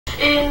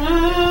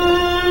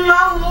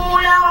إنه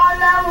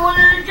يعلم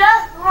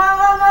الجهر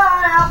وما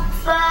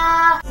يخفى.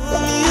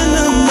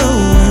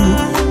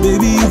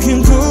 Baby, you can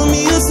call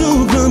me a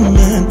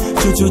Superman.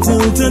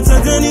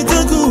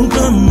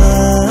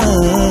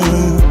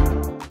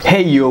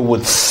 Hey yo,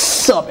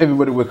 what's up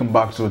everybody? Welcome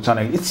back to the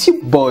channel. It's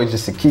your boy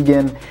Jesse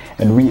Keegan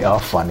and we are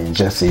Fanny and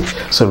Jessy.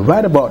 So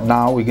right about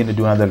now we're going to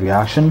do another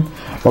reaction,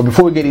 but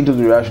before we get into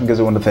the reaction, guys,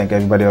 I want to thank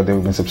everybody out there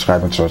who've been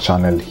subscribing to our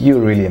channel. You're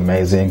really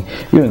amazing,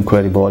 you're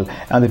incredible,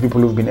 and the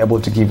people who've been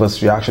able to give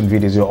us reaction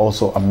videos, you're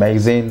also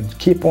amazing.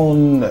 Keep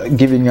on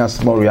giving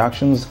us more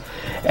reactions.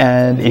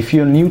 And if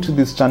you're new to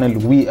this channel,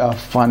 we are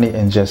Fanny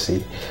and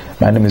Jessy.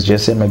 My name is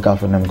Jesse and my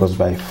girlfriend name goes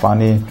by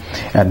Fanny,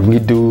 and we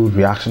do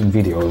reaction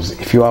videos.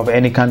 If you have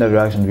any kind of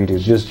reaction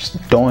videos, just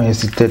don't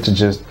hesitate to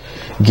just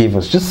give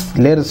us, just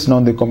let us know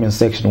in the comment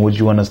section what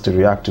you want us to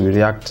react to. We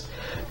react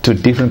to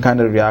different kind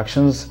of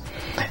reactions,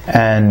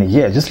 and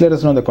yeah, just let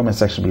us know in the comment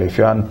section below if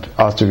you want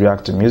us to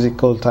react to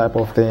musical type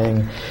of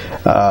thing,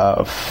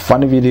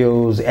 funny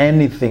videos,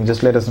 anything.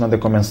 Just let us know in the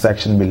comment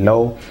section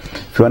below.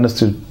 If you want us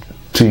to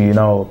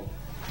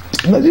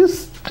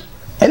just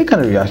any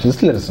kind of reaction,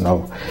 just let us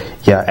know.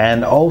 Yeah,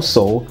 and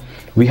also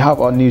we have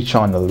our new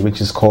channel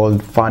which is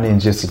called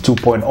Fanny&jessy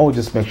 2.0.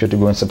 Just make sure to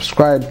go and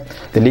subscribe.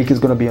 The link is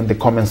going to be in the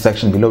comment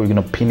section below. We're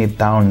going to pin it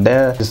down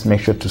there. Just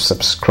make sure to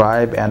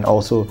subscribe, and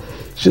also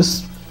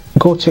just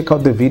go check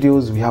out the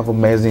videos. We have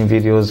amazing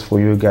videos for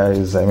you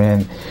guys. I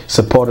mean,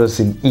 support us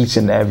in each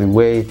and every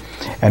way,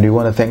 and we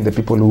want to thank the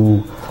people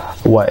who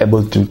were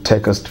able to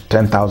take us to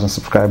 10,000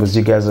 subscribers.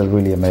 You guys are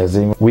really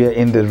amazing. We are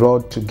in the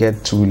road to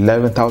get to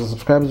 11,000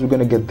 subscribers. We're going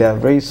to get there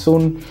very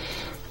soon.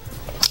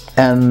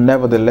 And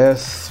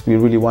nevertheless, we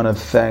really want to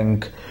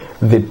thank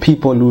the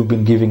people who've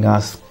been giving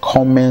us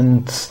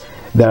comments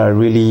that are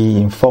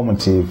really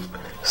informative.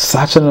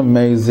 Such an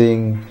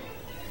amazing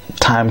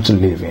time to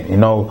live in. You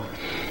know,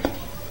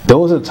 there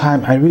was a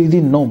time I really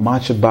didn't know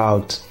much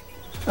about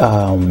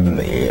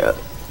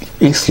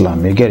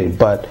Islam, you get it,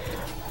 but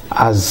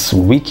as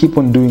we keep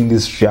on doing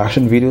these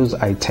reaction videos,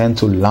 I tend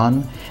to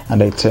learn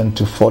and I tend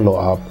to follow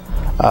up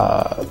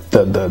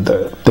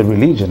the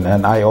religion.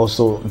 And I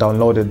also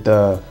downloaded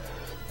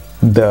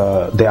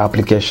the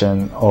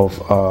application of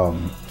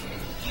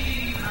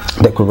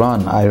the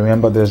Quran. I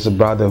remember there's a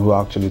brother who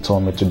actually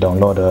told me to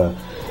download a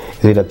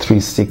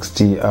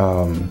 360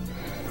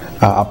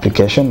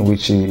 application,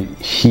 which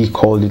he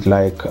called it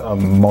like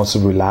most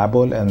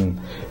reliable and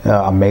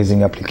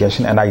amazing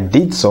application, and I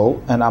did so,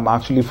 and I'm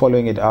actually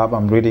following it up.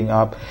 I'm reading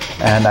up,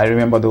 and I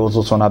remember there was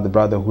also another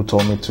brother who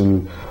told me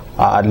to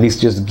at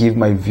least just give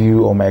my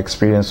view or my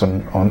experience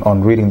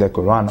on reading the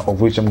Quran, of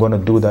which I'm going to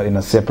do that in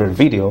a separate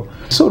video.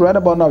 So right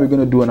about now we're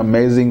going to do an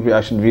amazing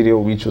reaction video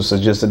which was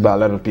suggested by a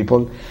lot of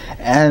people,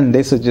 and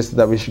they suggested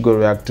that we should go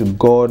react to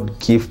God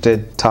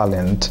gifted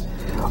talent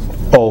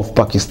of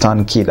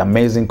Pakistan kid.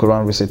 Amazing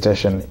Quran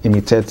recitation,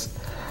 imitates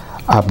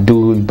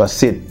Abdul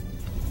Basit.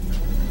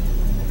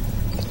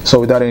 So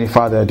without any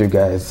further ado,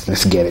 guys,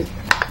 let's get it.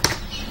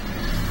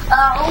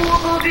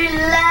 أعوذ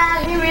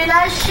بالله من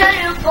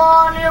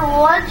الشيطان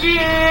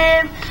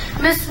الرجيم.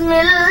 بسم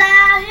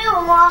الله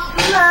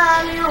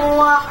الرحمن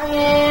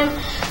الرحيم.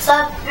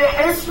 سبح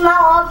اسم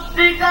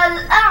ربك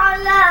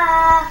الأعلى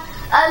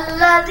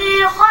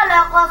الذي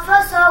خلق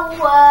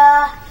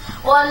فسوى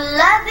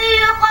والذي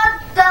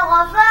قدر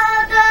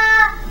فهدى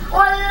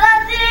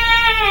والذي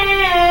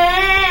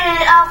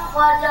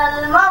أخرج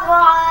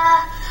المرعى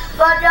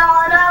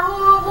فجعله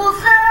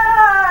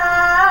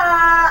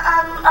غثاء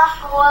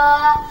أحوى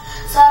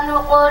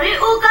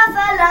سنقرئك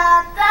فلا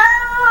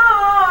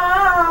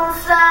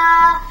تنسى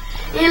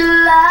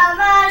إلا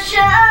ما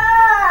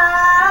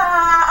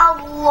شاء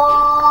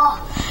الله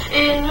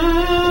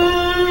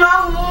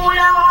إنه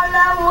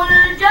يعلم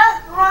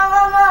الجهر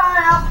وما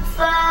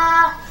يخفى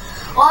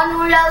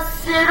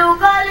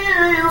ونيسرك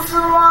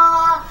لليسرى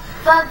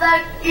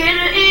فذكر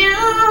إن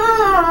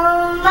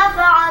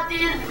نفعت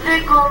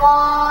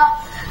الذكرى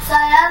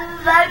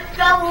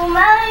سيذكر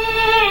من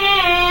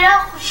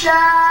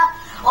يخشى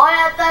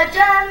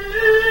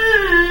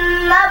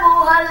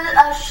ويتجنبها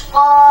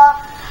الأشقى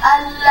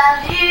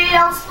الذي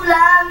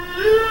يصلى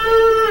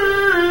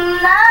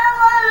النار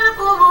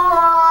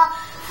الكبرى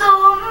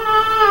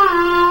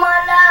ثم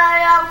لا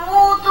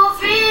يموت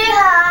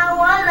فيها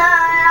ولا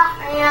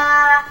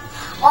يحيا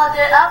قد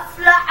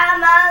أفلح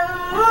من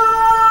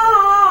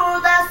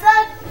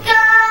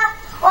تزكى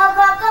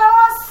وذكر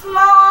اسم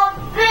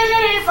ربه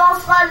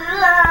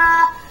فصلى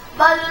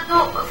بل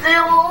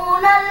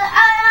تؤثرون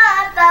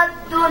الحياة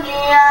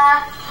الدنيا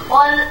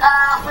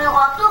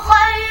والآخرة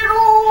خير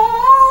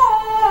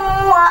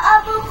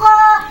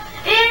وأبقى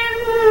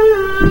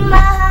إن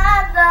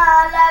هذا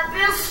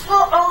لفي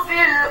الصحف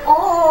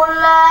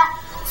الأولى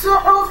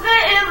صحف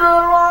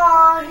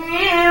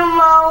إبراهيم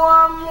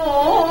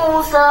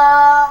وموسى.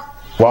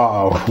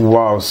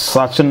 Wow,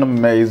 such an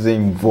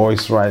amazing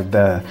voice right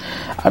there.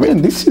 I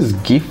mean, this is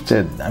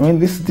gifted. I mean,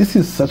 this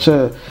is such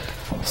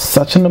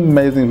an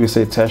amazing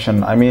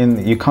recitation. I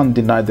mean, you can't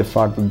deny the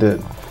fact that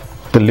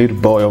the little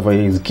boy over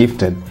here is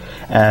gifted,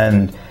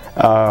 and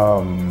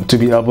to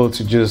be able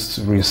to just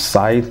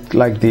recite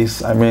like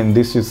this. I mean,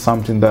 this is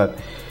something that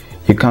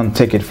you can't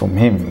take it from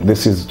him.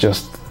 This is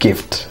just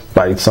gift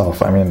by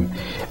itself. I mean,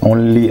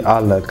 only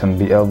Allah can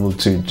be able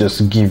to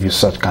just give you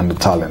such kind of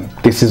talent.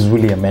 This is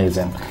really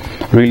amazing,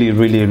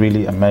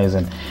 really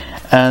amazing.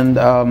 And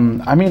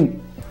I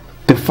mean,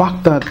 the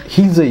fact that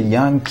he's a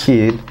young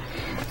kid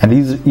and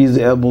he's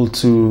able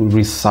to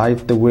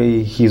recite the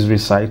way he's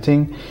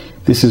reciting,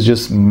 this is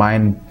just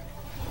mind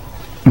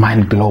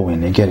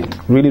blowing. You get it?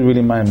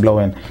 Really mind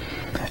blowing.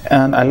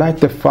 And I like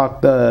the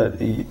fact that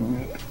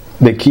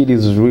the kid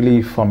is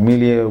really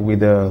familiar with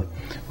the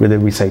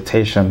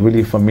recitation,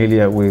 really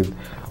familiar with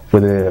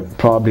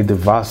probably the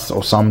verse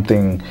or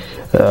something,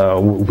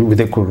 with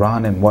the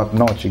Quran and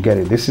whatnot. You get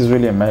it? This is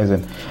really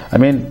amazing. I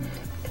mean,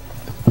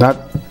 that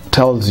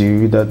tells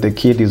you that the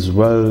kid is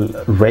well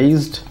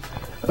raised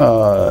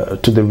to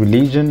the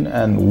religion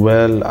and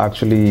well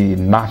actually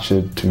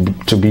nurtured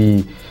to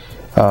be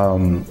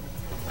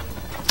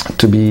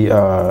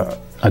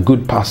a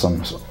good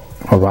person,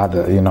 or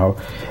rather, you know.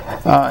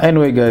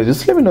 Anyway, guys,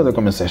 just let me know in the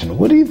comment section,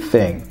 what do you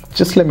think?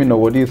 Just let me know,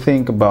 what do you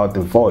think about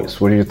the voice?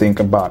 What do you think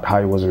about how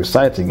he was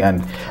reciting?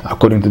 And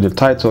according to the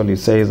title, it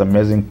says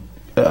amazing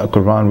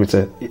Quran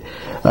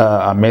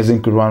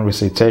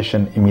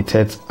Recitation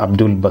imitates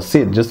Abdul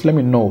Basit. Just let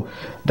me know,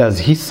 does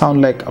he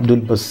sound like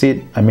Abdul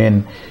Basit? I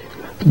mean,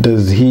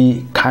 does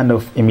he kind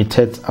of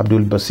imitate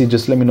Abdul Basit?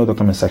 Just let me know in the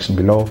comment section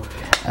below.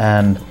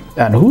 And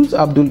who's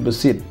Abdul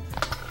Basit?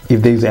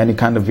 If there's any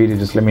kind of video,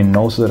 just let me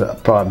know so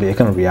that probably I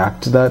can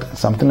react to that,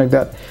 something like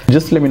that.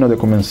 Just let me know in the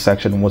comment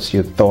section what's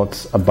your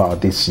thoughts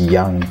about this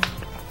young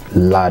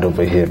lad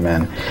over here,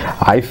 man.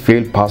 I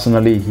feel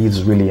personally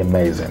he's really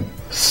amazing.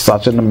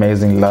 Such an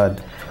amazing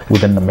lad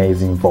with an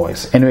amazing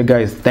voice. Anyway,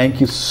 guys, thank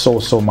you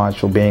so much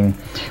for being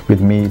with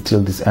me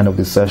till this end of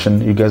this session.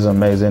 You guys are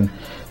amazing.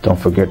 Don't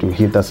forget to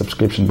hit that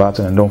subscription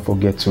button and don't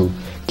forget to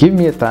give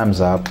me a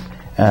thumbs up.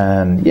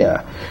 And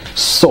yeah,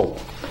 so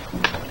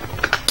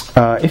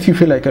if you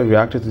feel like I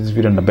reacted to this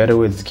video in a better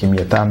way, just give me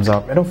a thumbs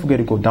up. And don't forget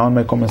to go down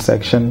my comment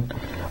section,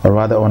 or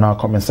rather on our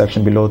comment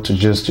section below, to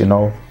just, you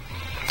know,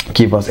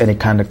 give us any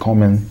kind of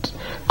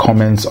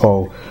comments,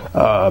 or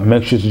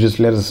make sure to just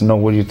let us know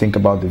what you think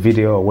about the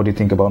video, or what do you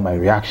think about my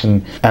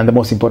reaction. And the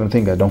most important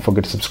thing, don't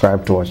forget to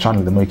subscribe to our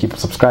channel. The more you keep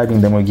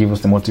subscribing, the more you give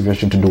us the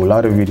motivation to do a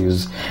lot of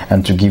videos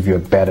and to give you a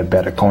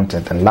better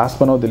content. And last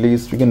but not the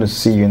least, we're going to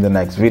see you in the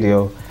next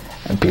video,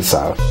 and peace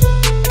out.